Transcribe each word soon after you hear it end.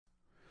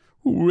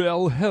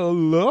Well,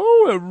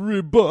 hello,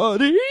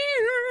 everybody.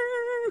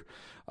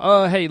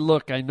 Hey,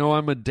 look, I know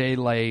I'm a day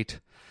late.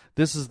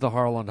 This is the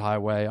Harland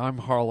Highway. I'm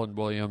Harland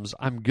Williams.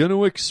 I'm going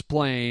to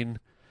explain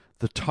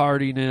the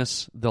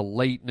tardiness, the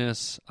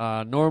lateness.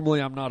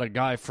 Normally, I'm not a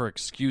guy for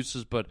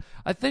excuses, but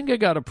I think I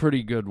got a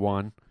pretty good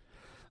one.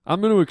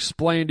 I'm going to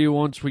explain to you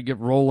once we get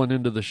rolling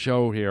into the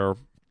show here.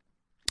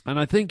 And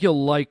I think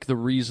you'll like the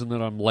reason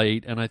that I'm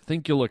late, and I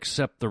think you'll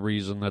accept the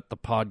reason that the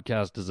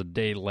podcast is a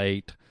day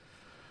late.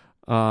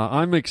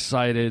 I'm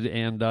excited,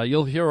 and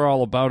you'll hear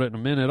all about it in a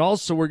minute.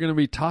 Also, we're going to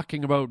be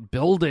talking about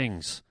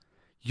buildings.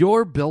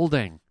 Your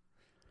building.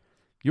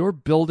 Your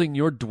building,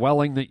 your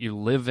dwelling that you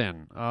live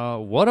in.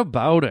 What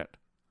about it?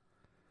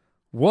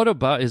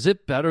 Is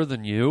it better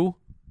than you?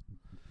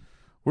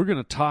 We're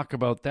going to talk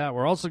about that.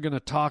 We're also going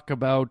to talk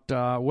about,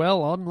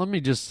 let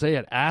me just say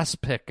it, ass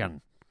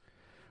picking.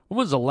 When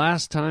was the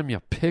last time you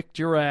picked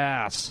your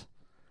ass?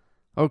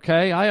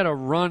 Okay, I had a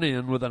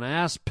run-in with an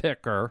ass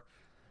picker.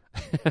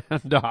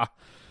 And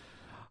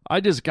I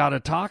just got to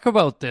talk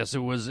about this. It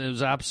was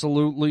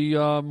absolutely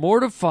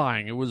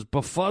mortifying. It was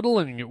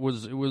befuddling. It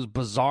was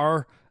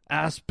bizarre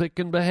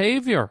ass-picking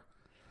behavior.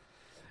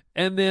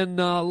 And then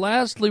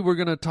lastly, we're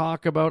going to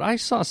talk about, I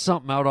saw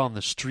something out on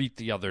the street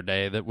the other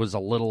day that was a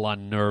little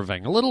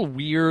unnerving, a little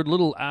weird, a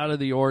little out of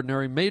the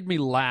ordinary, made me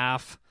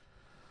laugh.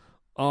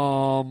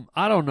 I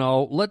don't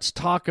know. Let's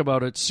talk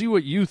about it, see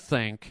what you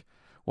think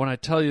when I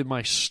tell you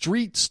my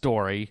street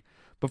story.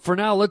 But for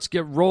now, let's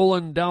get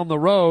rolling down the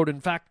road.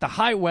 In fact, the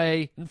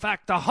highway. In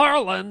fact, the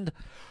Harland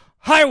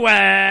Highway.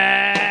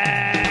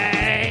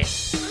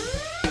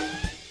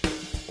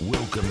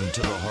 Welcome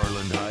to the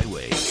Harland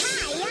Highway.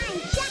 Hi,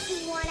 I'm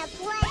Chucky. Wanna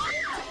play?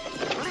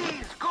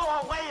 Please go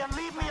away and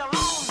leave me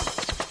alone.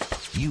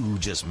 You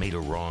just made a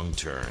wrong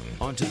turn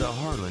onto the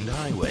Harland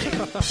Highway.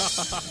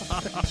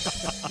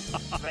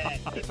 Man,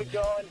 keep it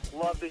going.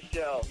 Love the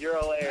show. You're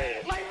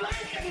hilarious. My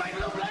blanket, my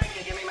blue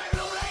blanket. Give me my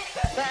blue blanket.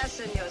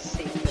 Fasten your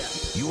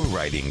seatbelt. You're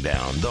riding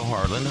down the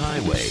Harland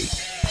Highway.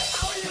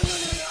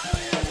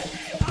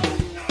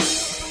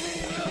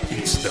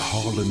 It's the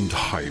Harland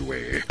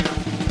Highway.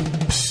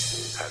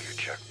 Have you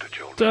checked the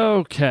children?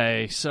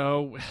 Okay,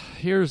 so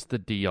here's the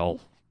deal.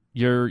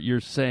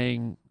 You're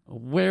saying,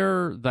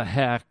 where the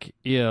heck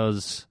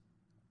is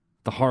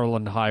the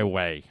Harland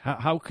Highway?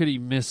 How could he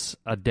miss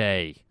a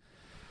day?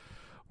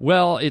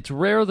 Well, it's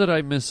rare that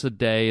I miss a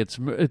day. It's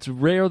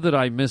rare that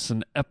I miss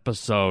an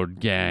episode,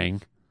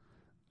 gang.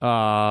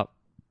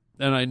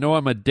 And I know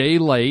I'm a day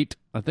late.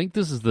 I think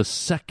this is the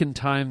second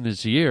time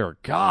this year.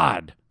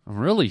 God, I'm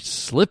really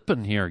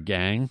slipping here,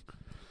 gang.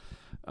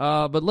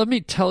 But let me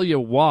tell you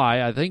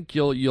why. I think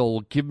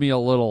you'll give me a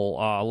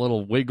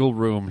little wiggle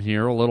room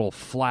here, a little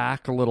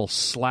flack, a little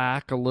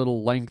slack, a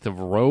little length of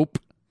rope.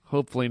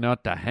 Hopefully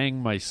not to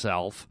hang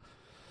myself.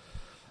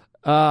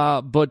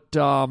 But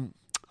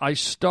I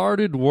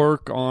started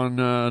work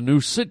on a new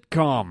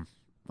sitcom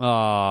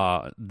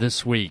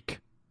this week.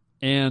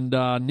 And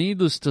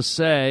needless to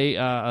say,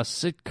 a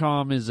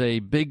sitcom is a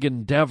big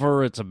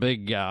endeavor. It's a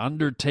big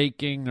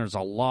undertaking. There's a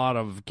lot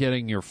of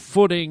getting your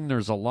footing.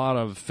 There's a lot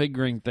of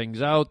figuring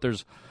things out.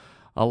 There's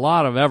a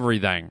lot of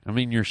everything. I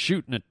mean, you're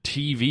shooting a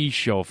TV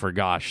show, for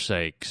gosh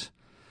sakes.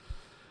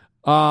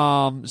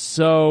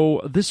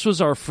 So this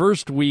was our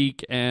first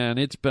week, and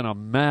it's been a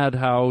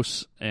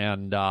madhouse,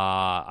 and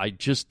I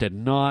just did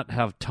not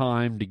have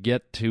time to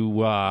get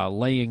to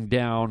laying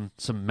down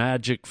some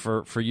magic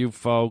for you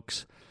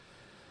folks.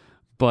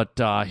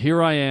 But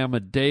here I am, a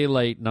day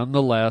late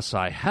nonetheless.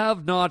 I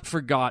have not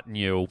forgotten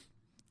you.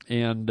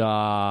 And,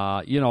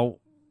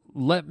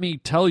 let me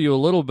tell you a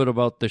little bit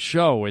about the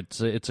show. It's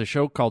a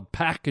show called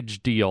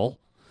Package Deal.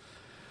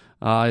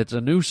 It's a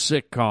new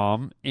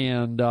sitcom,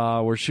 and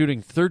we're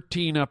shooting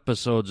 13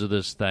 episodes of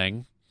this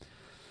thing.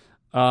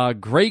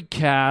 Great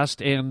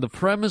cast, and the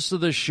premise of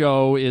the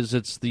show is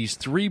it's these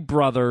three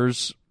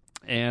brothers,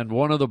 and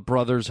one of the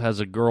brothers has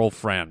a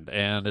girlfriend,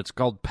 and it's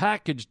called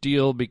Package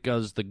Deal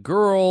because the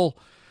girl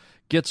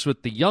gets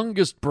with the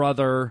youngest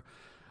brother,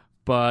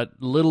 but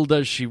little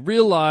does she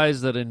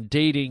realize that in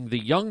dating the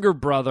younger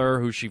brother,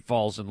 who she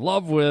falls in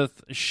love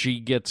with, she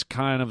gets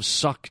kind of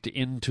sucked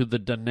into the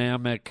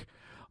dynamic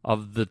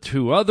of the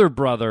two other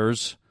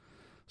brothers.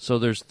 So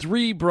there's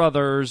three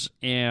brothers,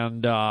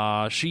 and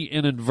she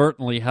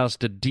inadvertently has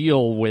to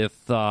deal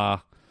with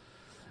all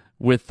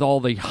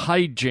the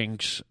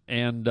hijinks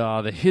and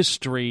the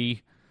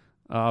history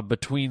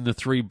between the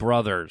three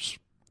brothers.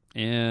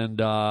 And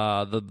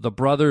the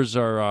brothers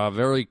are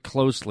very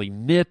closely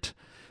knit.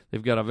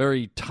 They've got a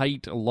very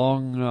tight,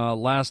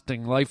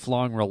 long-lasting,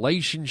 lifelong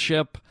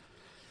relationship.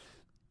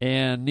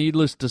 And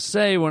needless to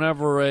say,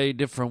 whenever a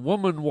different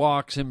woman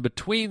walks in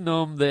between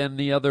them, then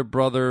the other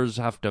brothers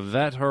have to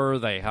vet her.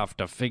 They have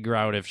to figure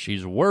out if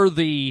she's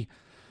worthy.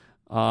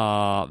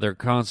 They're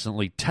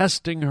constantly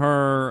testing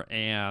her,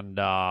 and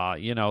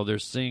they're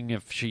seeing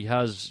if she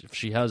has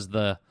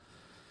the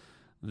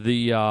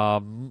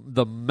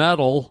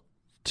mettle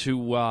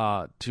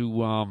to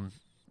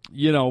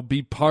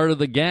be part of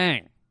the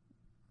gang.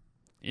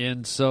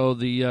 And so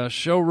the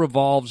show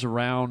revolves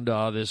around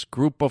this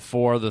group of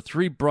four, the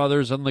three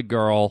brothers and the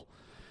girl,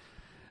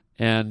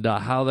 and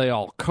how they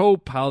all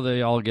cope, how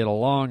they all get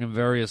along in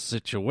various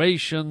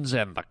situations,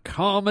 and the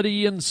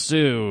comedy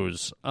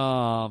ensues.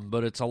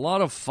 But it's a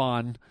lot of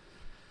fun.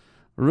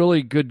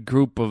 Really good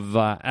group of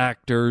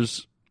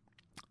actors.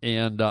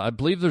 And I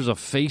believe there's a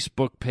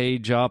Facebook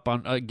page up.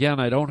 Again,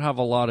 I don't have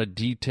a lot of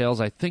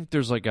details. I think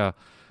there's like a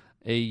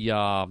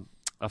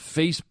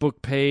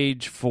Facebook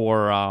page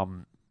for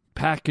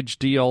package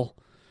deal.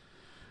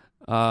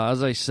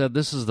 As I said,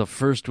 this is the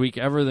first week.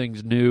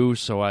 Everything's new,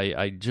 so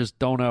I just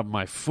don't have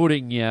my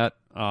footing yet.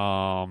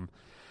 But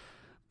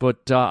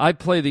I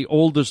play the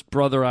oldest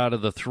brother out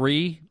of the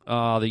three.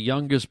 The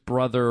youngest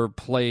brother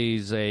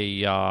plays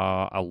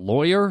a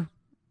lawyer.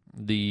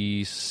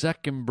 The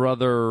second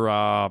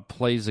brother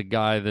plays a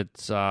guy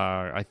that's,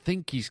 I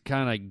think he's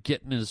kind of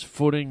getting his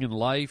footing in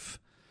life.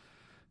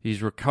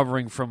 He's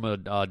recovering from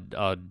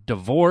a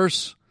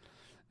divorce.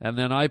 And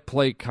then I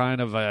play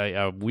kind of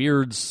a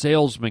weird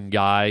salesman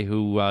guy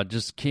who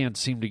just can't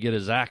seem to get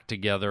his act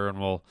together and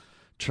will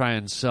try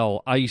and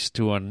sell ice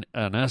to an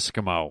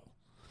Eskimo.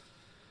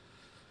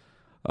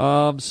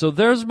 So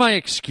there's my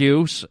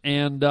excuse,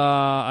 and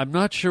I'm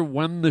not sure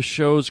when the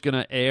show's going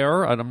to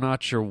air, and I'm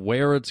not sure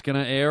where it's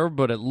going to air,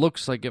 but it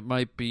looks like it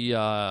might be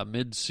a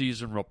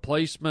mid-season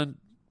replacement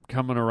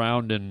coming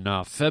around in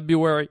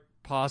February,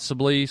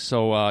 possibly.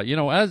 So,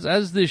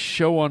 as this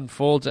show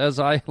unfolds, as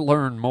I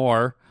learn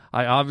more,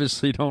 I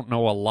obviously don't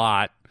know a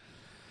lot.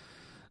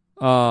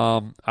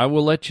 I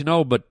will let you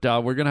know, but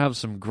we're going to have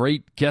some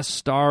great guest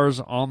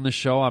stars on the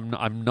show.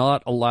 I'm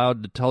not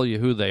allowed to tell you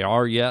who they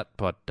are yet,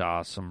 but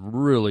some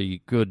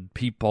really good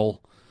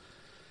people.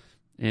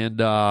 And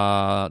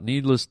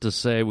needless to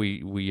say,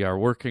 we are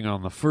working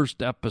on the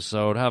first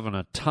episode, having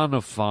a ton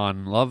of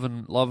fun,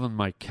 loving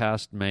my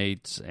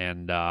castmates,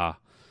 and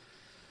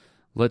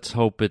let's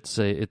hope it's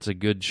a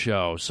good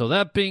show. So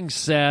that being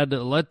said,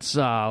 let's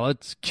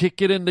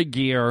kick it into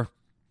gear.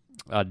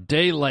 A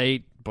day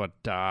late, but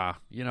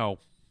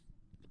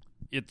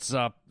it's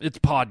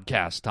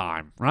podcast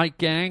time, right,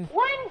 gang?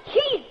 One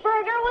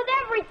cheeseburger with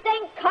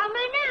everything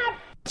coming up.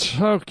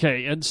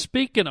 Okay, and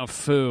speaking of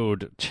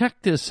food,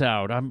 check this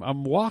out.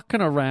 I'm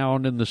walking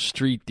around in the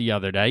street the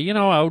other day,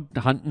 out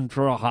hunting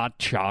for a hot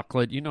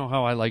chocolate. You know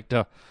how I like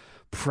to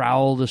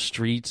prowl the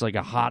streets like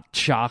a hot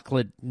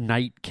chocolate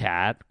night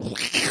cat.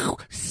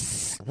 Hot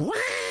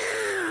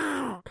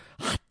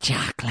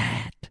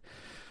chocolate.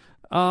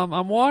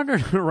 I'm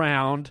wandering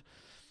around,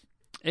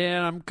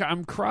 and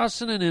I'm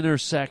crossing an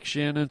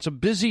intersection. It's a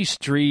busy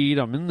street.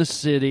 I'm in the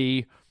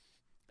city,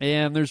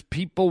 and there's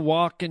people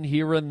walking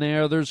here and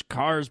there. There's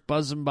cars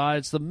buzzing by.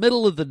 It's the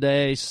middle of the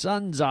day.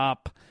 Sun's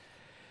up,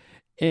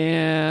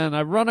 and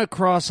I run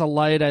across a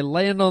light. I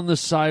land on the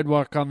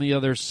sidewalk on the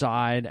other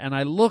side, and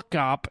I look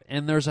up,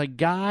 and there's a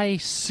guy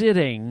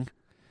sitting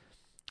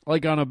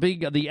like on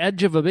the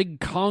edge of a big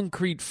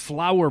concrete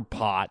flower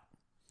pot.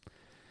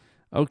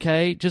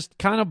 Okay, just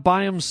kind of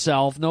by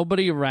himself,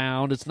 nobody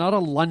around. It's not a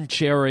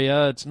lunch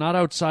area. It's not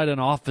outside an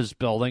office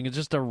building. It's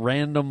just a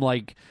random,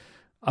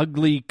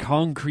 ugly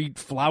concrete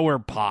flower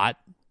pot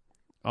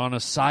on a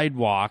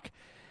sidewalk.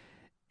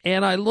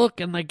 And I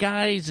look, and the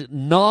guy's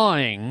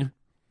gnawing.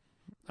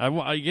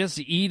 I guess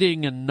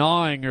eating and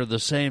gnawing are the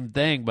same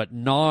thing, but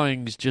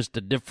gnawing's just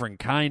a different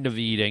kind of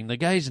eating. The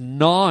guy's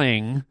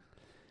gnawing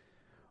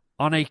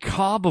on a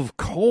cob of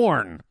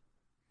corn.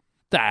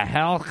 The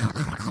hell?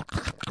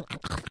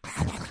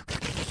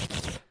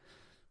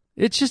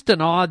 It's just an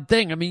odd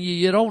thing. I mean,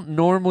 you don't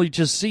normally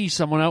just see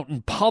someone out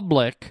in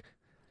public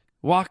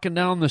walking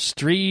down the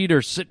street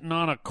or sitting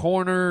on a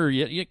corner.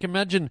 You can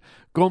imagine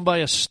going by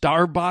a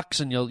Starbucks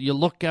and you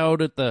look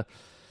out at the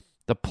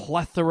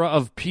plethora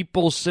of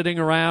people sitting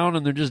around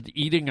and they're just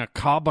eating a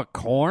cob of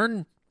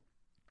corn.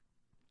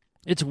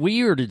 It's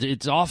weird.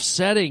 It's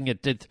offsetting.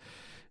 It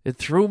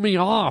threw me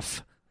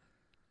off.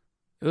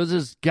 It was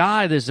this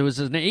guy, it was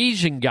an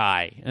Asian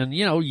guy, and,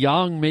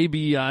 young,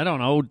 maybe,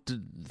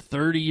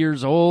 30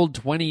 years old,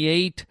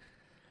 28,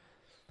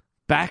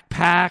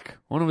 backpack,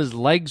 one of his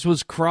legs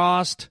was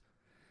crossed,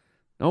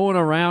 no one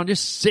around,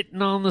 just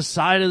sitting on the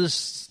side of the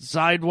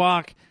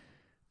sidewalk,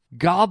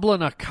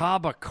 gobbling a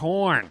cob of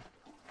corn.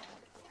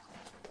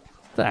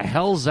 What the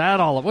hell's that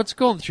all of? What's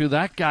going through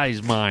that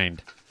guy's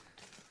mind?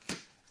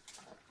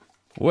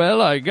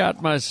 Well, I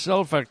got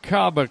myself a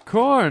cob of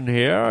corn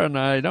here, and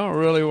I don't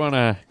really want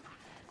to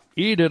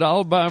eat it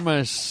all by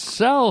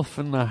myself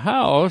in the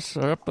house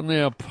or up in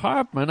the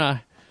apartment.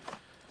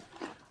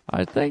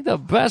 I think the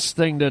best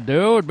thing to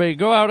do would be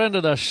go out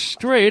into the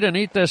street and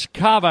eat this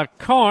cob of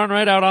corn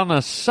right out on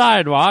the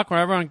sidewalk where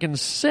everyone can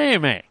see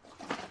me.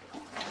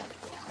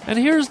 And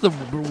here's the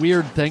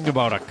weird thing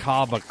about a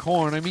cob of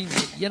corn. I mean,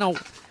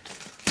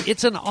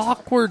 it's an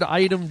awkward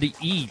item to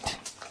eat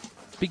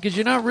because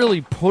you're not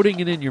really putting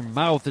it in your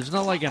mouth. It's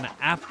not like an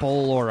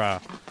apple or a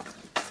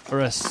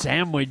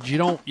sandwich. You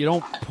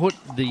don't put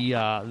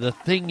the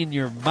thing in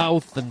your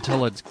mouth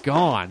until it's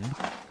gone.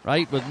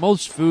 right? With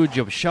most food,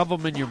 you shove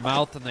them in your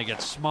mouth and they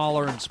get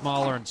smaller and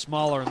smaller and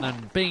smaller, and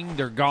then bing,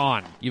 they're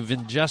gone. You've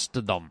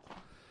ingested them.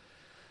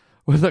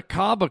 With a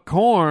cob of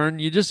corn,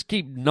 you just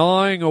keep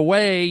gnawing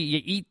away.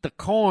 You eat the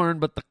corn,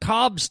 but the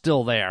cob's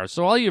still there.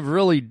 So all you've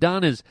really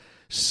done is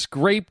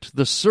scraped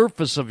the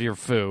surface of your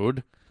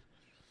food,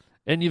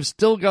 and you've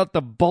still got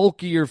the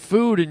bulk of your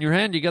food in your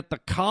hand. You got the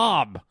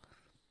cob.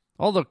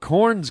 All the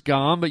corn's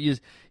gone, but you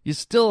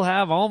still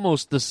have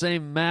almost the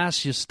same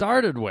mass you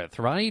started with,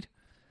 right?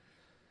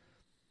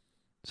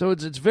 So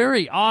it's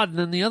very odd. And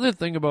then the other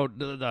thing about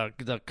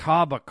the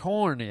cob of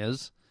corn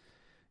is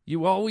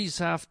you always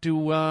have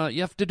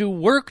to do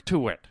work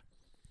to it.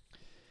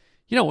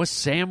 You know, a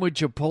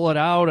sandwich, you pull it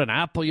out. An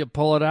apple, you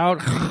pull it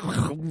out.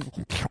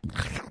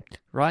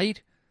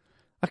 Right?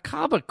 A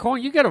cob of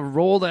corn, you got to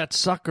roll that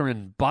sucker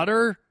in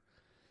butter.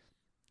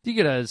 You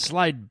got to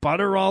slide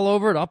butter all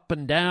over it, up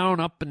and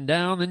down, up and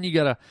down. Then you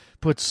got to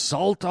put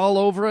salt all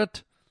over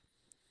it.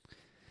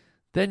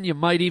 Then you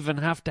might even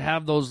have to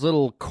have those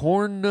little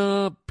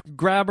corn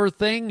grabber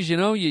things. You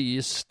know,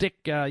 you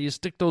stick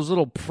those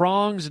little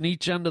prongs in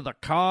each end of the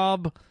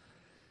cob,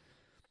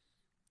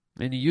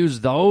 and you use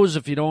those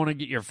if you don't want to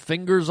get your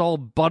fingers all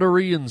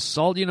buttery and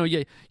salt. You know,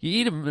 you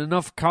eat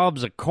enough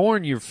cobs of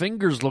corn, your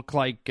fingers look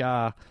like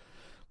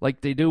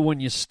they do when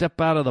you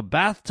step out of the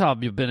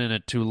bathtub. You've been in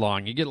it too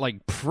long. You get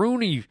like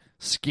pruny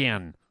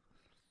skin.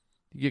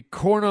 You get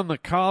corn on the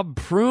cob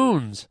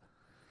prunes.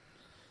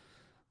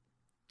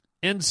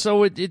 And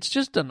so it's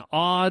just an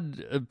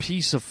odd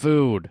piece of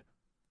food.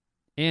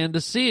 And to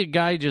see a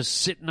guy just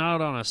sitting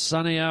out on a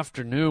sunny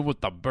afternoon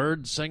with the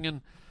birds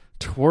singing,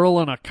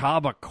 twirling a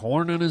cob of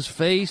corn in his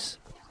face,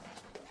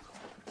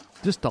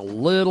 just a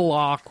little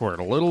awkward,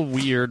 a little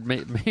weird,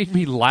 made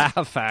me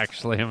laugh,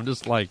 actually. I'm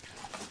just like,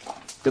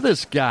 look at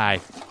this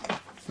guy.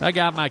 I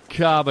got my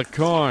cob of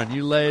corn.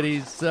 You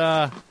ladies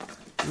want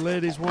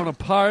to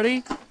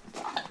party?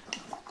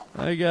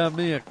 I got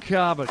me a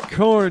cob of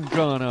corn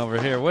going over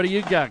here. What do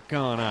you got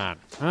going on,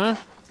 huh?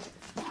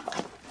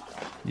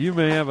 You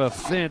may have a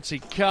fancy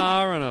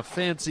car and a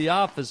fancy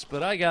office,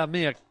 but I got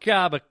me a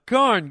cob of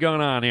corn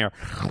going on here.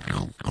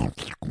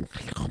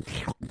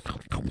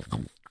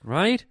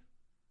 Right?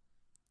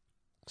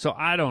 So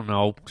I don't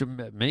know.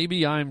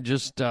 Maybe I'm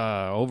just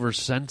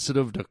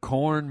oversensitive to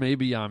corn.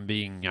 Maybe I'm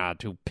being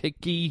too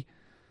picky.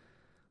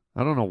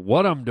 I don't know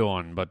what I'm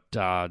doing, but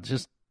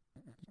just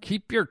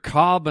keep your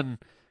cob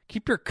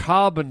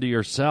into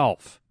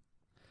yourself.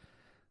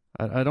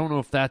 I don't know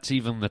if that's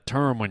even the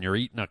term when you're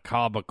eating a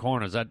cob of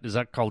corn. Is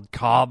that called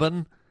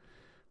cobbing?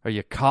 Are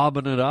you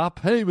cobbing it up?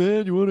 Hey,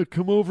 man, you want to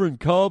come over and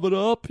cob it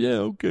up? Yeah,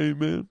 okay,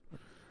 man.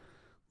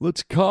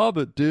 Let's cob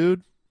it,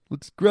 dude.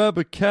 Let's grab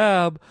a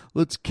cab.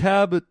 Let's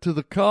cab it to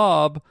the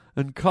cob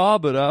and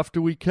cob it after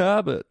we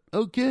cab it.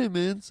 Okay,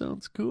 man,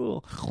 sounds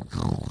cool.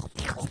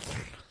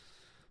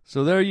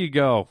 So there you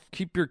go.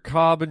 Keep your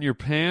cob in your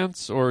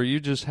pants, or are you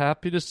just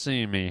happy to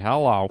see me?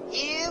 Hello.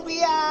 Here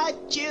we are,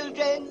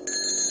 children.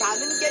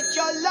 Come and get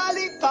your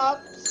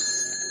lollipops.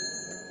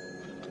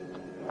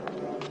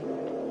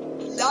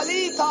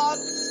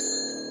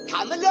 Lollipops.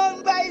 Come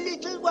along, my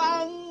little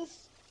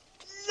ones.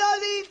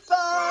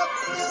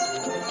 Lollipops.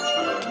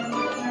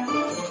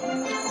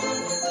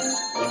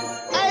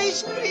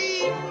 Ice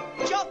cream,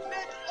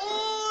 chocolate,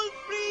 all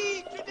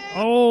free today.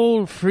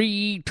 All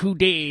free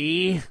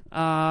today.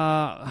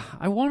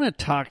 I want to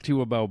talk to you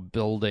about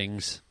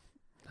buildings.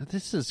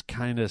 This is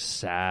kind of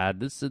sad.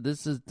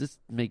 This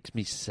makes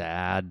me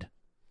sad.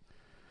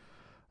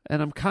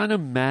 And I'm kind of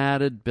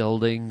mad at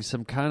buildings.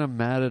 I'm kind of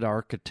mad at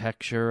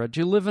architecture. Do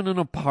you live in an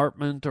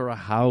apartment or a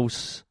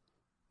house?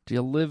 Do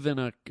you live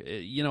in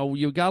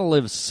you got to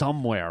live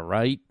somewhere,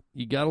 right?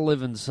 You got to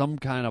live in some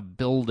kind of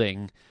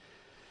building.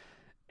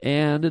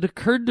 And it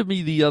occurred to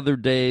me the other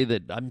day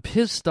that I'm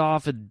pissed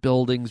off at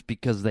buildings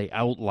because they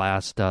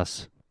outlast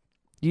us.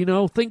 You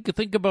know, think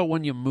about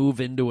when you move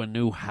into a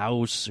new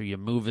house or you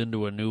move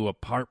into a new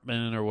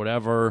apartment or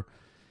whatever.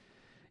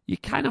 You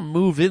kind of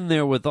move in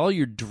there with all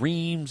your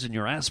dreams and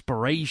your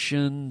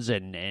aspirations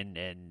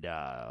and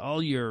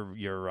all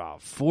your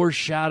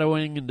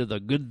foreshadowing into the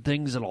good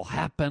things that'll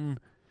happen.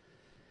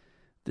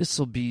 This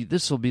will be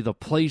the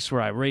place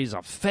where I raise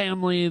a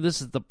family.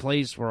 This is the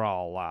place where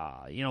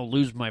I'll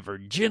lose my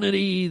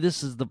virginity.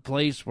 This is the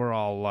place where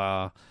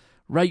I'll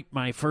write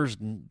my first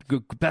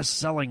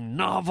best-selling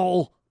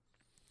novel.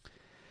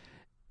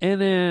 And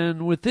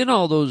then within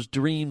all those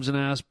dreams and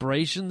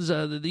aspirations,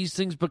 these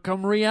things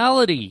become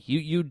reality.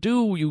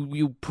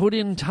 You put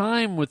in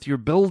time with your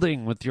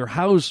building, with your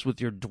house,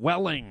 with your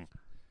dwelling.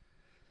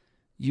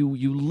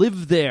 You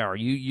live there.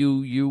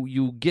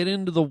 You get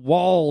into the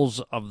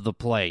walls of the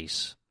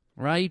place,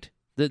 right?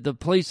 The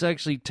place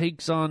actually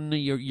takes on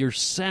your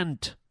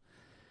scent.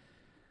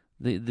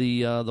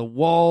 The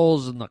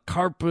walls and the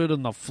carpet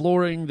and the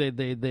flooring,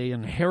 they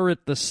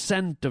inherit the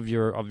scent of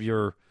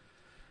your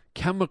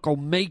chemical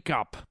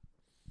makeup.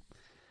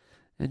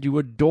 And you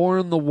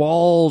adorn the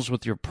walls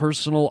with your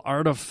personal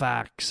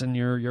artifacts and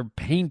your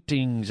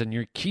paintings and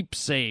your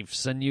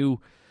keepsakes, and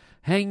you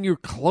hang your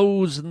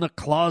clothes in the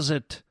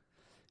closet.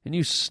 and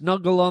you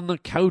snuggle on the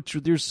couch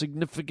with your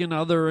significant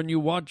other, and you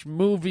watch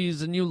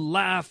movies, and you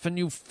laugh, and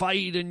you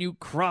fight, and you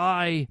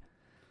cry.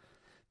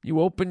 You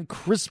open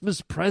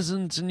Christmas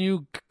presents, and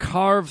you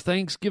carve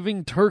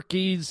Thanksgiving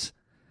turkeys.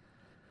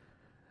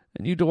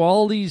 And you do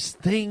all these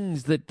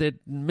things that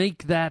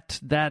make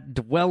that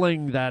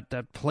dwelling,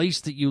 that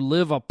place that you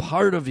live, a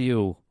part of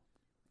you.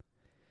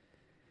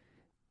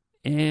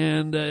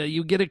 And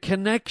you get a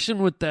connection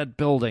with that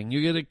building.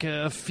 You get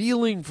a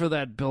feeling for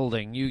that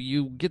building.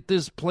 You get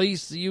this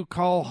place that you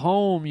call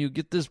home. You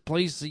get this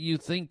place that you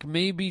think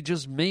maybe,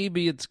 just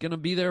maybe, it's going to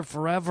be there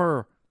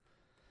forever.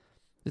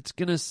 It's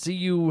going to see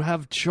you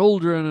have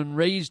children and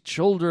raise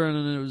children,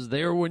 and it was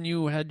there when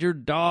you had your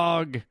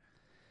dog,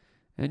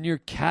 and your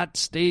cat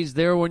stays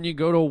there when you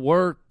go to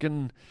work,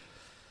 and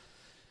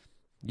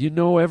you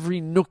know every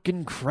nook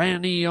and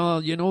cranny.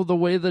 You know the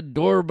way the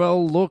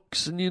doorbell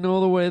looks, and you know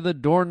the way the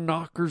door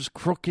knocker's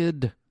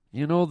crooked.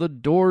 You know the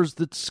doors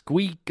that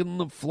squeak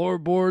and the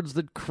floorboards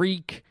that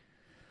creak.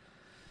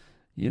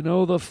 You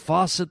know the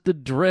faucet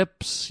that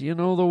drips. You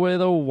know the way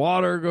the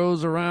water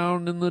goes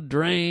around in the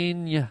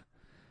drain.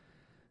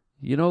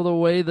 You know the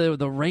way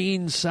the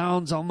rain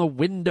sounds on the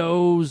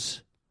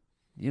windows.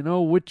 You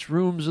know which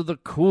rooms are the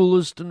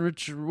coolest and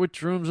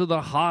which rooms are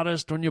the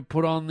hottest when you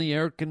put on the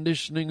air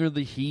conditioning or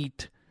the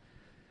heat.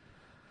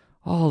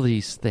 All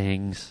these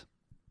things.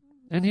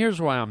 And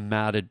here's why I'm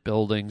mad at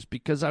buildings,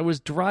 because I was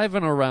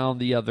driving around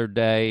the other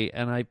day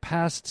and I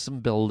passed some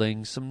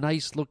buildings, some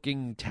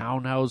nice-looking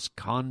townhouse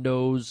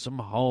condos, some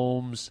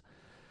homes.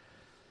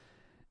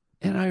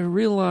 And I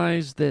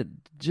realized that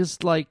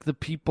just like the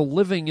people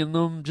living in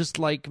them, just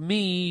like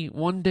me,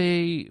 one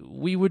day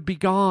we would be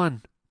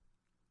gone.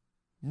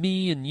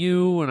 Me and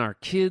you and our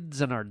kids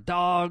and our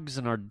dogs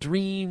and our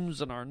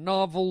dreams and our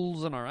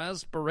novels and our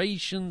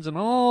aspirations and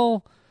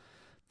all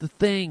the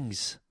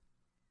things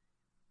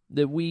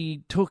that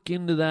we took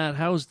into that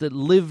house, that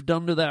lived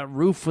under that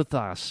roof with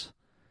us,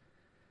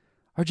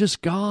 are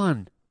just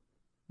gone.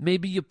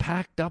 Maybe you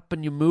packed up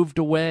and you moved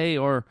away,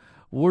 or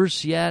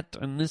worse yet,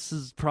 and this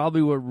is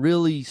probably what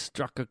really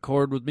struck a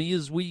chord with me,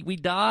 is we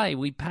die,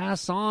 we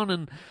pass on,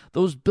 and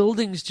those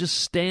buildings just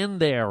stand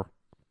there.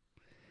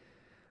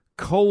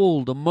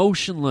 Cold,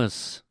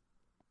 emotionless.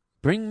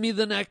 Bring me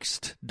the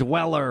next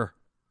dweller.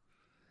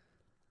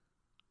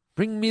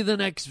 Bring me the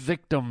next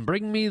victim.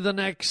 Bring me the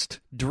next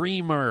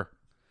dreamer.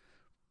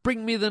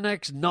 Bring me the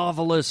next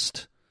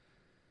novelist.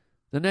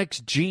 The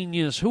next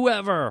genius.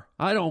 Whoever.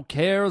 I don't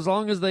care, as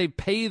long as they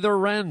pay the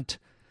rent.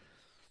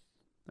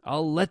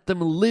 I'll let them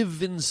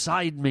live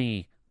inside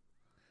me.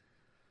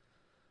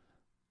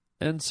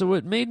 And so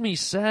it made me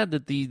sad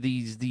that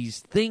these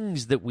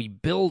things that we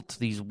built,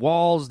 these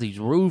walls, these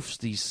roofs,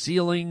 these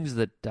ceilings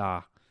that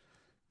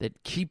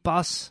keep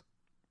us,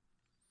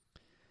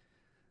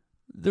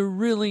 they're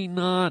really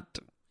not,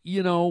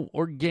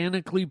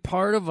 organically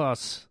part of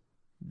us.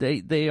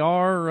 They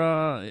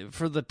are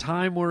for the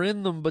time we're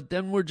in them, but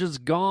then we're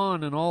just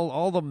gone, and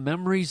all the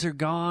memories are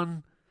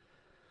gone.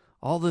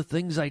 All the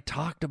things I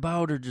talked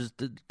about are just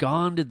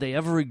gone. Did they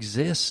ever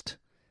exist?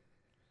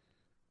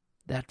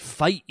 That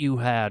fight you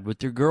had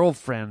with your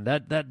girlfriend,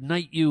 that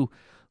night you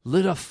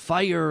lit a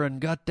fire and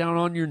got down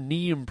on your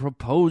knee and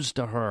proposed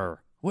to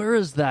her. Where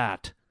is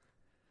that?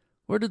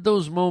 Where did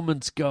those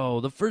moments go?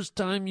 The first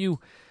time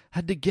you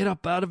had to get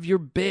up out of your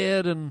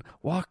bed and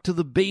walk to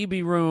the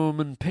baby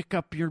room and pick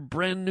up your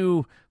brand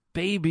new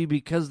baby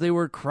because they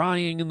were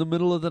crying in the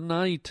middle of the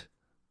night.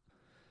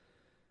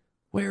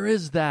 Where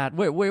is that?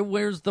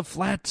 Where's the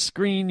flat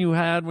screen you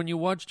had when you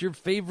watched your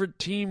favorite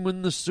team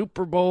win the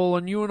Super Bowl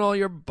and you and all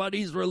your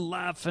buddies were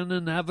laughing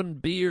and having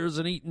beers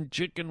and eating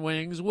chicken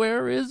wings?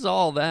 Where is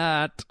all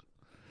that?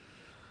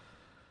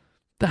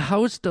 The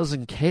house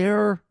doesn't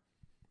care.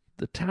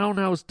 The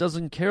townhouse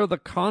doesn't care. The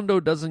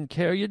condo doesn't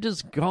care. You're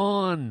just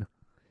gone.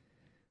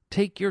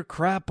 Take your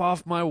crap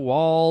off my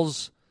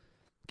walls.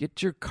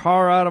 Get your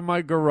car out of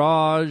my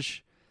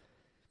garage.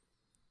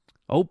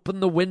 Open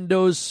the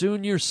windows,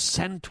 soon your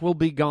scent will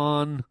be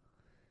gone.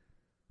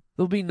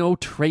 There'll be no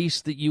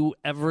trace that you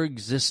ever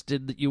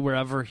existed, that you were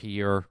ever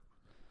here.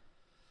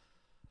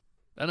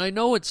 And I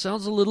know it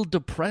sounds a little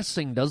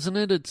depressing, doesn't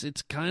it?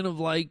 It's kind of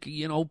like,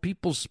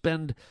 people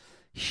spend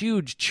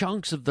huge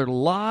chunks of their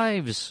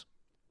lives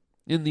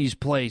in these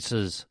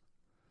places.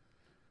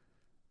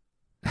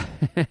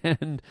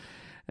 and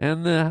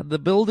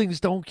the buildings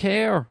don't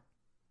care.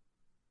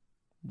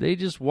 They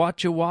just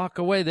watch you walk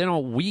away. They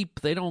don't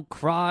weep. They don't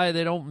cry.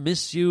 They don't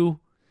miss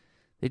you.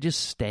 They just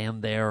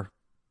stand there.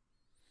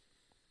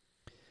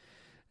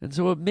 And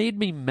so it made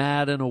me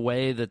mad in a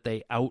way that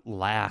they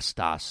outlast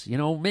us.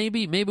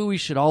 Maybe we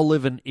should all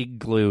live in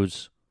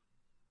igloos.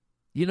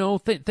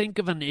 Think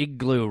of an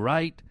igloo,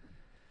 right?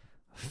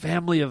 A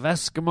family of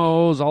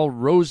Eskimos, all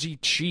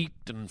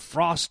rosy-cheeked and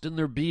frost in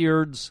their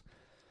beards.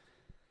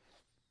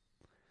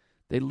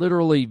 They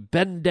literally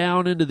bend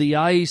down into the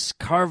ice,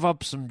 carve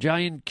up some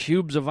giant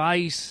cubes of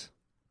ice,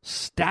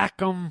 stack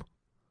them,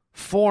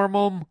 form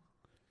them,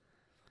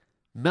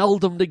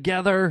 meld them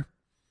together,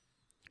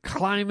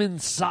 climb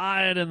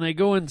inside, and they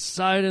go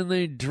inside and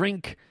they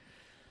drink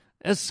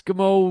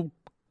Eskimo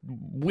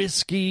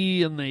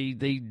whiskey, and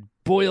they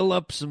boil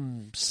up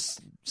some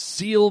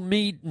seal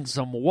meat and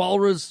some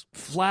walrus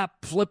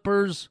flap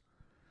flippers.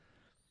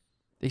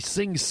 They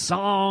sing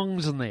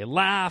songs and they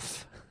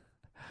laugh,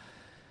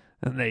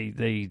 and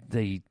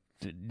they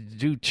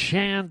do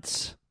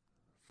chants.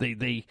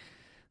 They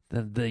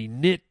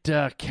knit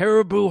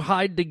caribou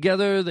hide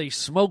together. They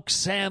smoke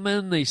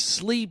salmon. They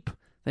sleep.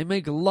 They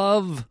make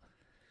love.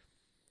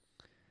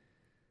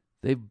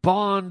 They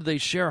bond. They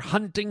share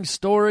hunting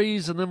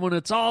stories. And then when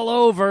it's all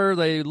over,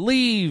 they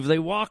leave. They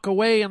walk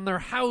away and their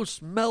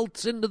house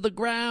melts into the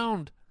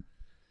ground.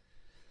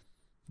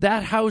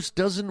 That house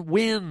doesn't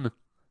win.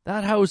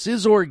 That house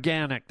is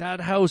organic.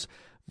 That house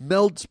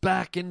melts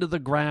back into the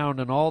ground,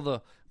 and all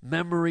the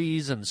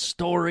memories and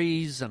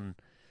stories and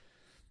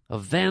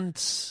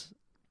events,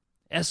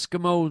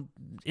 Eskimo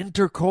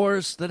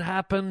intercourse that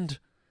happened.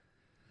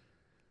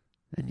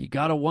 And you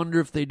got to wonder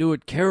if they do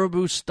it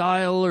caribou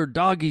style or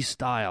doggy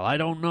style. I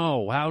don't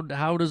know.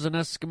 How does an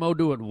Eskimo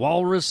do it?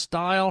 Walrus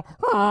style?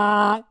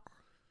 I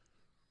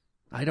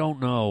don't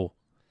know.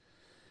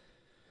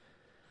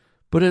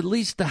 But at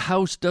least the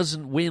house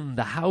doesn't win.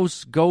 The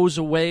house goes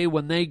away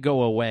when they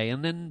go away.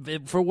 And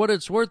then, for what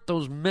it's worth,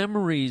 those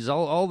memories,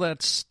 all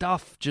that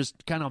stuff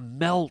just kind of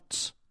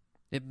melts.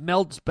 It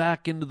melts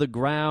back into the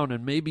ground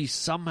and maybe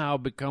somehow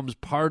becomes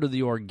part of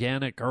the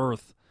organic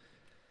earth.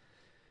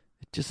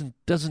 It just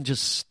doesn't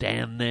just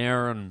stand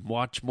there and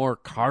watch more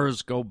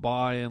cars go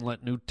by and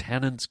let new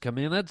tenants come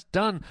in. That's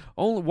done.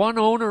 Only one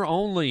owner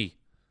only.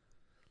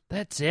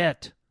 That's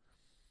it.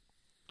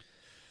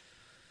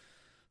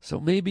 So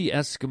maybe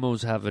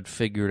Eskimos have it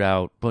figured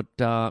out. But,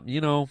 I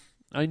know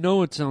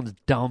it sounds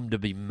dumb to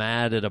be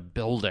mad at a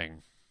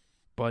building,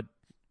 but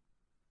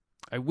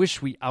I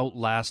wish we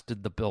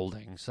outlasted the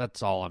buildings.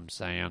 That's all I'm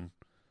saying.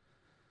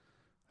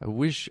 I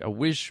wish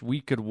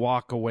we could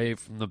walk away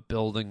from the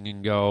building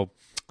and go,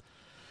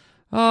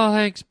 oh,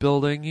 thanks,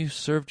 building. You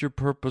served your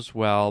purpose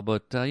well,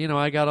 but,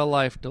 I got a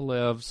life to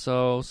live,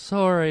 so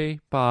sorry,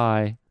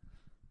 bye.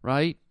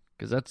 Right?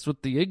 Because that's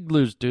what the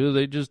igloos do.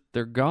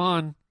 They're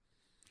gone.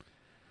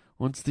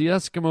 Once the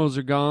Eskimos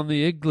are gone,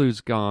 the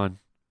igloo's gone.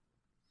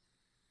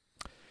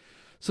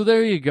 So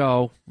there you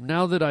go.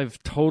 Now that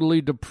I've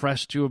totally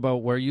depressed you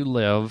about where you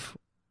live,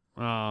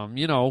 get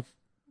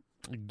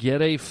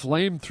a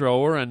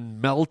flamethrower and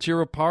melt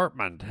your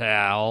apartment.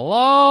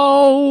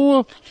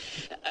 Hello?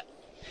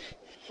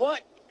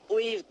 What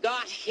we've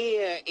got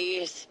here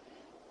is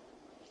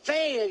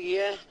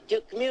failure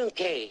to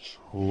communicate.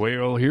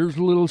 Well, here's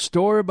a little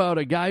story about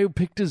a guy who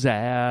picked his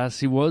ass.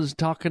 He was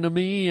talking to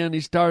me, and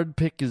he started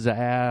to pick his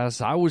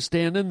ass. I was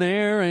standing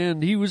there,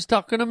 and he was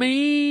talking to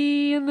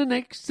me, and the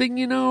next thing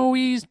you know,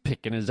 he's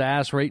picking his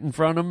ass right in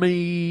front of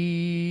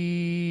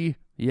me.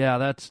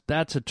 Yeah,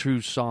 that's a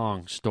true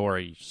song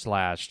story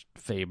 /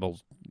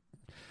 fable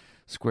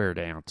square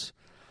dance.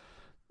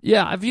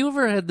 Yeah, have you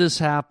ever had this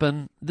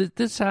happen?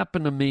 This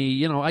happened to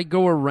me. I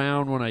go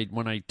around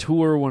when I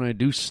tour, when I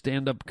do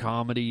stand-up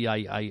comedy.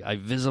 I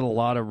visit a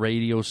lot of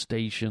radio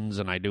stations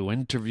and I do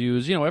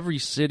interviews. Every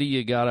city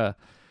you gotta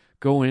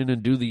go in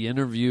and do the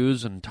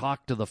interviews and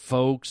talk to the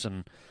folks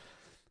and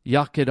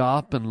yuck it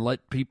up and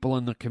let people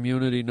in the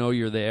community know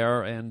you're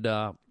there. And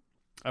I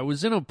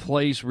was in a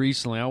place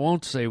recently. I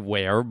won't say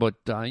where, but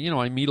I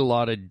meet a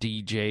lot of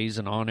DJs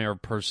and on-air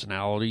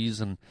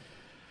personalities, and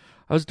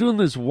I was doing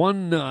this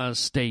one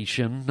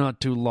station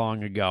not too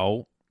long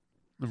ago,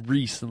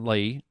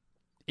 recently,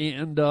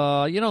 and,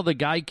 the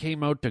guy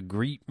came out to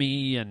greet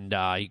me, and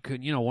he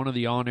could, one of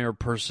the on-air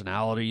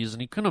personalities,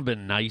 and he couldn't have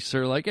been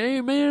nicer, like, hey,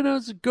 man,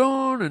 how's it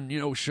going?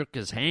 And, shook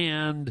his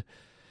hand,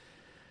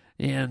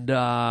 and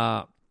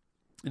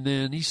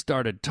then he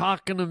started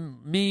talking to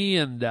me,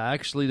 and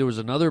actually there was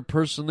another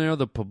person there,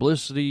 the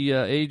publicity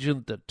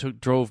agent that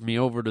drove me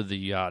over to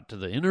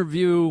the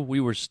interview. We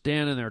were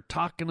standing there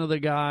talking to the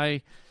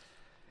guy.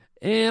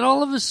 And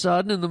all of a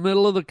sudden, in the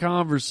middle of the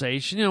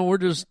conversation, we're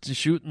just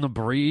shooting the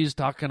breeze,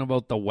 talking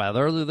about the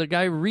weather. The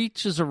guy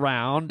reaches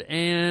around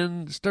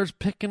and starts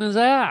picking his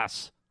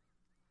ass.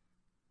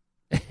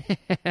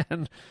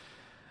 and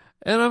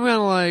I'm kind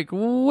of like,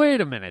 wait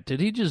a minute,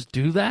 did he just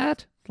do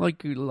that?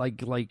 Like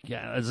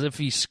as if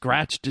he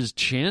scratched his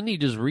chin. He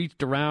just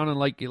reached around and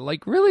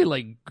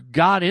really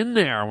got in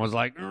there and was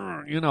like,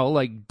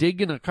 like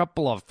digging a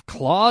couple of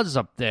claws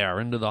up there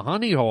into the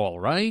honey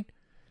hole, right?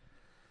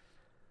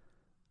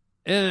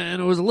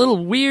 And it was a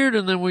little weird,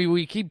 and then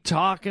we keep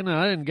talking, and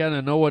I didn't kind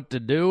of know what to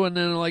do, and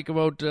then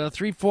about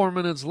 3-4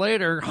 minutes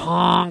later,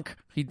 honk,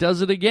 he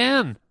does it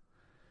again.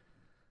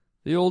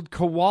 The old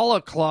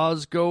koala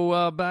claws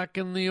go back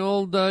in the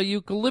old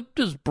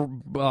eucalyptus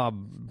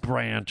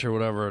branch or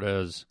whatever it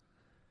is.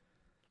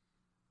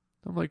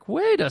 I'm like,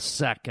 wait a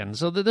second.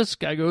 So this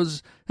guy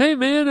goes, hey,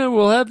 man,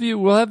 we'll have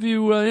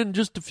you in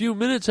just a few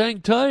minutes, hang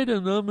tight,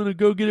 and I'm going to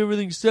go get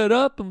everything set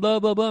up, and blah,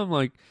 blah, blah. I'm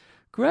like,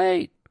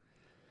 great.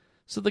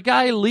 So the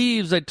guy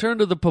leaves. I turn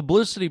to the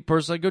publicity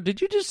person. I go, did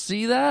you just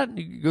see that? And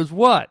he goes,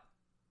 what?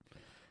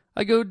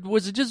 I go,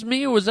 was it just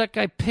me or was that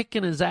guy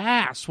picking his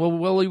ass?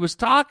 Well, he was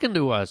talking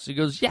to us. He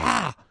goes,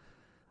 yeah.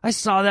 I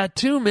saw that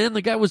too, man.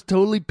 The guy was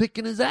totally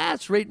picking his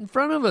ass right in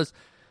front of us.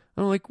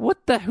 I'm like,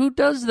 who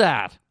does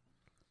that?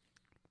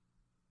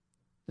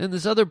 And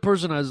this other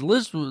person I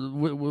was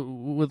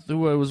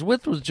who I was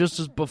with was just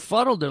as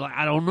befuddled. They're like,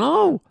 I don't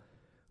know.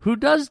 Who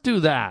does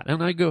do that?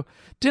 And I go,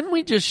 didn't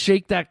we just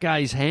shake that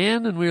guy's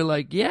hand? And we were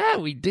like, yeah,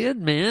 we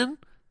did, man.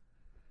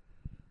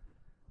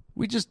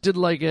 We just did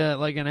like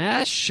an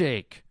ass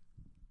shake.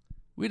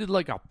 We did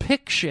like a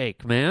pick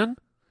shake, man.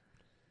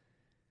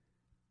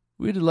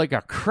 We did like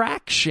a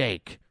crack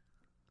shake.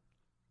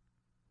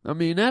 I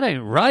mean, that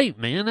ain't right,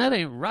 man. That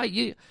ain't right.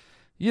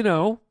 You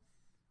know,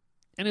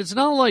 and it's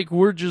not like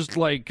we're just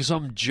like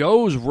some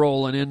Joes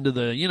rolling into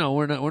the,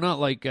 we're not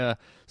like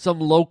some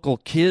local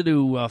kid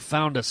who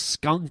found a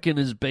skunk in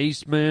his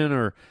basement,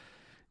 or,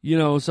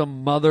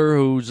 some mother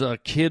whose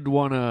kid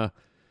won a,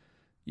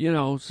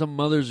 some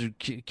mother's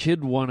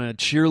kid won a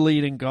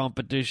cheerleading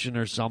competition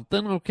or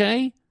something,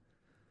 okay?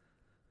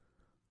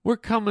 We're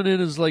coming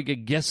in as like a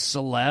guest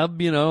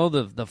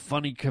celeb, the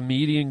funny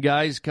comedian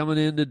guys coming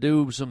in to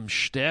do some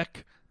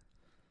shtick.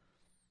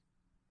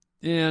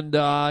 And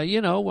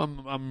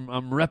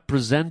I'm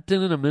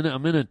representing, and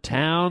I'm in a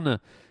town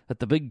at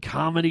the big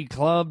comedy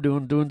club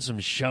doing some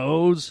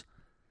shows.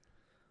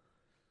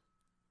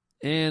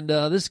 And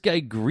this guy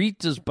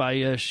greets us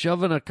by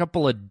shoving a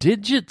couple of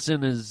digits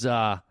in his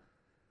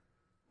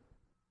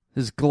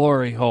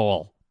glory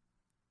hole.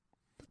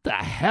 What the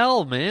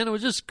hell, man? It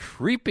was just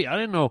creepy. I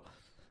didn't know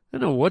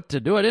what to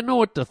do. I didn't know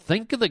what to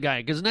think of the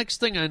guy, because next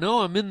thing I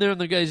know, I'm in there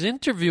and the guy's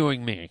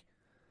interviewing me.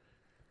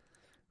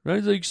 Right?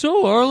 He's like,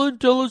 so, Harlan,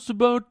 tell us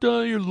about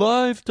your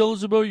life. Tell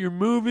us about your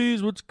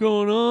movies. What's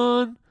going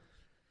on?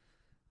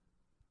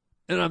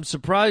 And I'm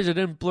surprised I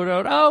didn't blurt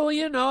out, oh,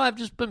 I've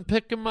just been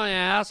picking my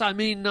ass. I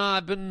mean,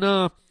 I've been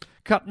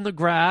cutting the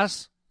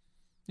grass.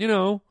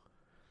 And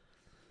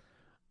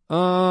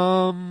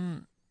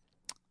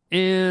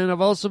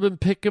I've also been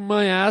picking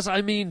my ass.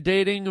 I mean,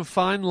 dating a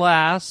fine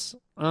lass.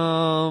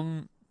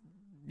 All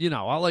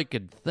I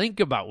could think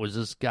about was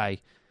this guy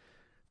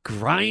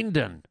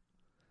grinding.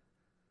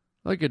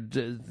 All I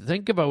could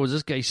think about was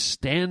this guy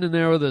standing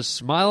there with a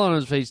smile on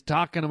his face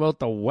talking about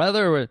the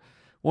weather when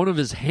one of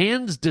his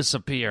hands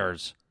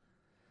disappears.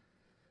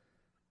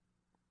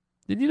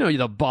 And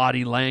the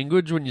body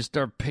language when you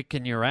start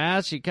picking your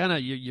ass, you kind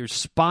of, your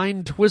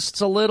spine twists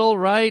a little,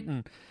 right?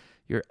 And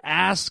your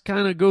ass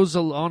kind of goes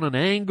on an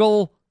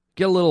angle,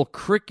 get a little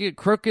crooked.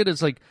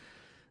 It's like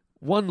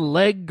one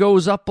leg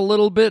goes up a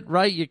little bit,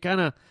 right? You kind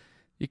of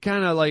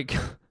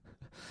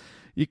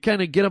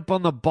get up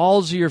on the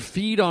balls of your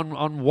feet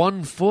on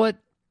one foot,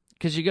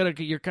 because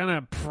you're kind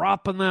of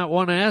propping that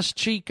one ass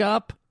cheek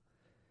up.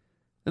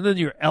 And then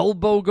your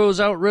elbow goes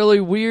out really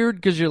weird,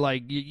 because you're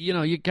like,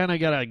 you kind of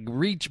got to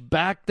reach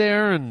back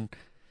there and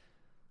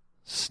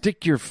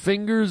stick your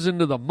fingers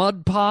into the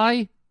mud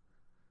pie.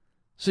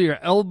 So your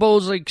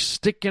elbow's like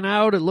sticking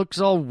out. It looks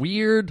all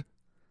weird.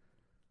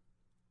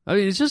 I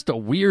mean, it's just a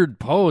weird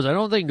pose. I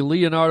don't think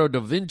Leonardo da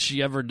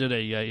Vinci ever did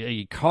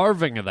a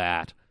carving of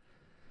that.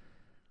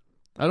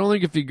 I don't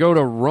think if you go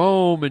to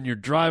Rome and you're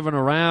driving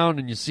around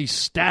and you see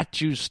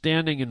statues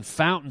standing in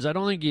fountains, I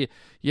don't think you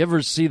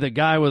ever see the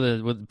guy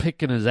with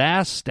picking his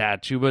ass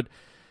statue, but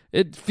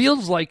it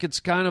feels like it's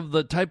kind of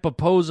the type of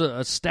pose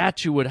a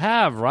statue would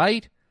have,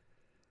 right?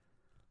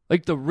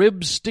 Like the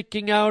ribs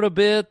sticking out a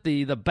bit,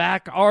 the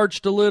back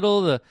arched a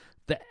little, the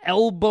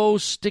elbow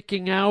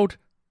sticking out.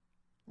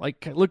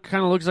 Like kind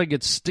of looks like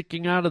it's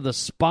sticking out of the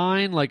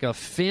spine, like a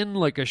fin,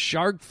 like a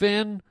shark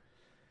fin.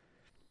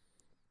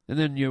 And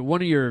then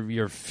one of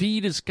your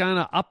feet is kind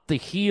of up, the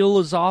heel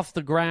is off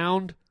the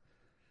ground.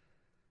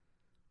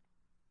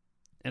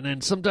 And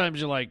then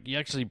sometimes you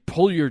actually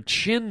pull your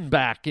chin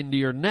back into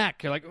your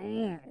neck. You're like,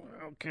 ooh,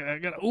 okay,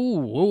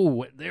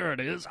 ooh, there it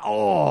is.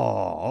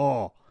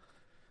 Oh.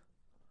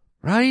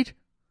 Right?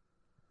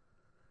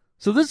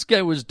 So this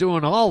guy was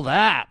doing all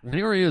that, and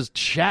here he is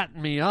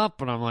chatting me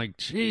up, and I'm like,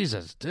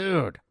 Jesus,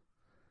 dude.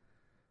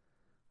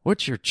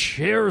 What's your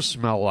chair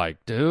smell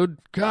like, dude?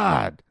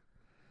 God.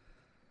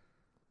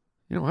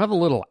 Have a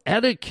little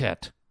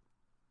etiquette.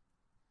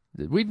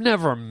 We've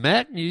never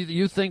met.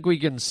 You think we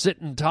can sit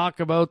and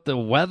talk about the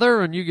weather,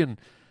 and you can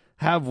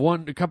have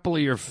a couple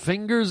of your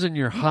fingers in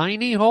your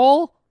hiney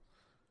hole?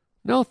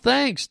 No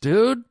thanks,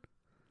 dude.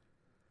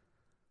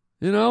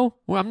 Well,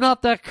 I'm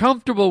not that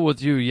comfortable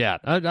with you yet.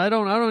 I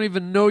don't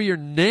even know your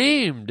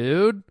name,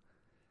 dude.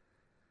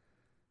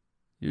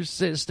 You're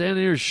standing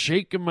here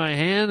shaking my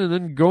hand and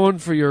then going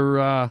for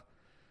your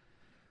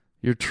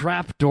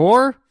trap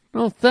door?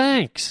 No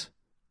thanks.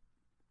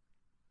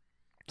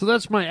 So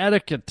that's my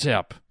etiquette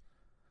tip.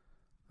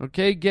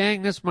 Okay,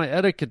 gang, that's my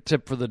etiquette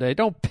tip for the day.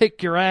 Don't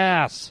pick your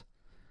ass.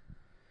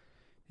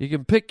 You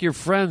can pick your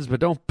friends,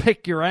 but don't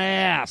pick your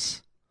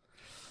ass.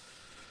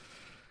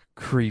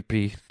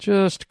 Creepy.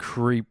 Just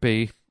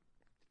creepy.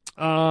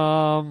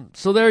 So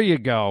there you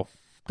go.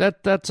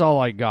 That's all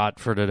I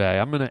got for today.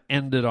 I'm going to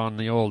end it on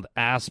the old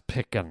ass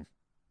picking.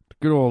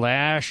 Good old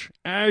ash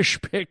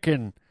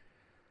picking.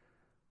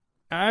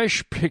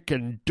 Ash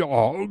picking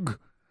dog.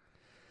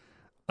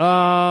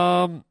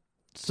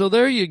 So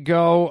there you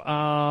go.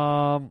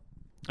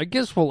 I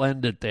guess we'll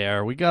end it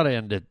there. We got to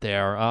end it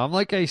there.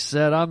 Like I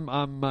said,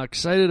 I'm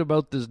excited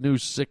about this new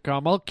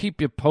sitcom. I'll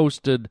keep you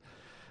posted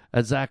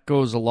as that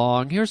goes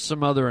along. Here's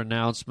some other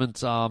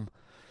announcements. Don't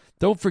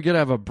forget I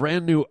have a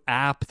brand new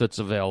app that's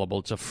available.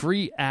 It's a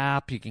free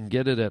app. You can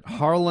get it at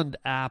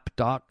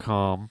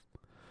harlandapp.com,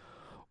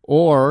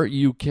 or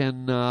you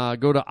can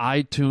go to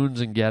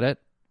iTunes and get it.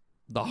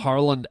 The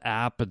Harland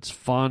app. It's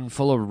fun,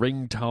 full of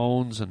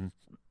ringtones and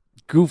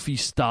goofy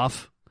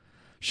stuff.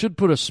 Should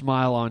put a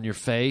smile on your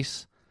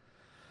face.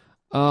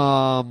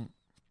 And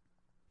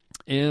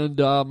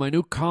my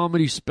new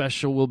comedy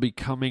special will be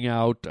coming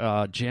out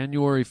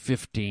January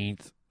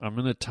 15th. I'm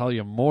going to tell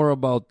you more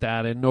about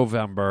that in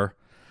November.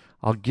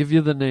 I'll give you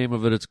the name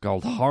of it. It's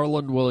called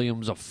Harland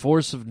Williams, A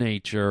Force of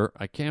Nature.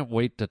 I can't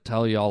wait to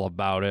tell you all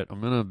about it.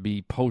 I'm going to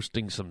be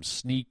posting some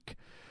sneak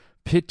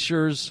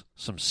pictures,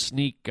 some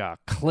sneak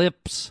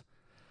clips.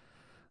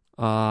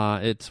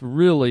 It's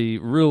really,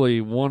 really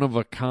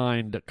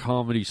one-of-a-kind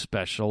comedy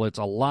special. It's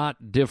a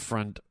lot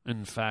different.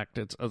 In fact,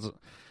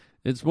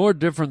 it's more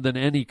different than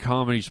any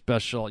comedy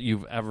special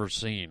you've ever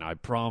seen. I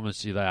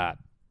promise you that.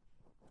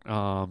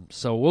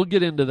 So we'll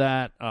get into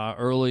that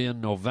early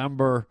in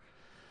November.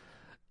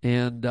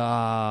 And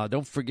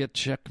don't forget,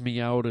 check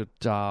me out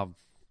at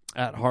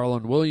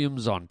Harland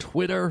Williams on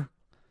Twitter.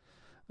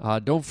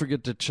 Don't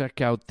forget to check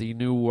out the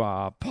new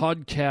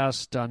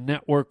podcast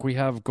network we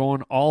have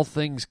going, All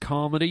Things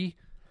Comedy.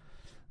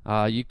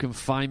 You can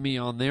find me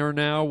on there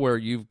now, where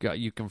you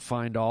can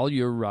find all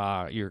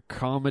your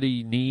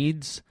comedy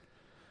needs,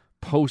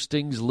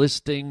 postings,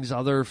 listings,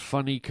 other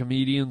funny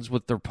comedians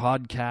with their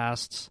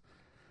podcasts.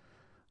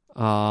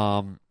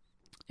 And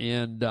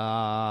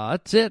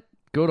that's it.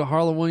 Go to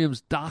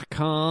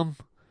harlandwilliams.com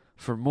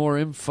for more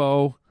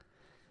info.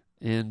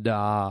 And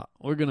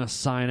we're gonna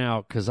sign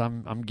out because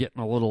I'm getting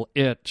a little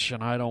itch,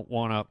 and I don't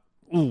want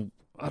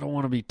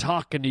to be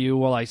talking to you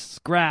while I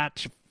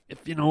scratch,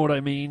 if you know what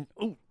I mean.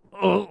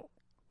 Oh,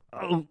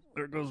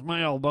 there goes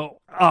my elbow.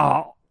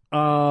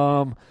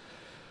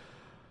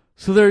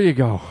 So there you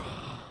go.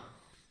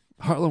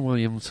 Harland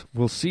Williams.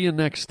 We'll see you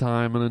next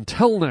time, and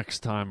until next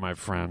time, my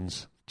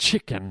friends,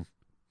 chicken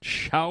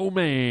chow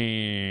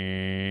mein.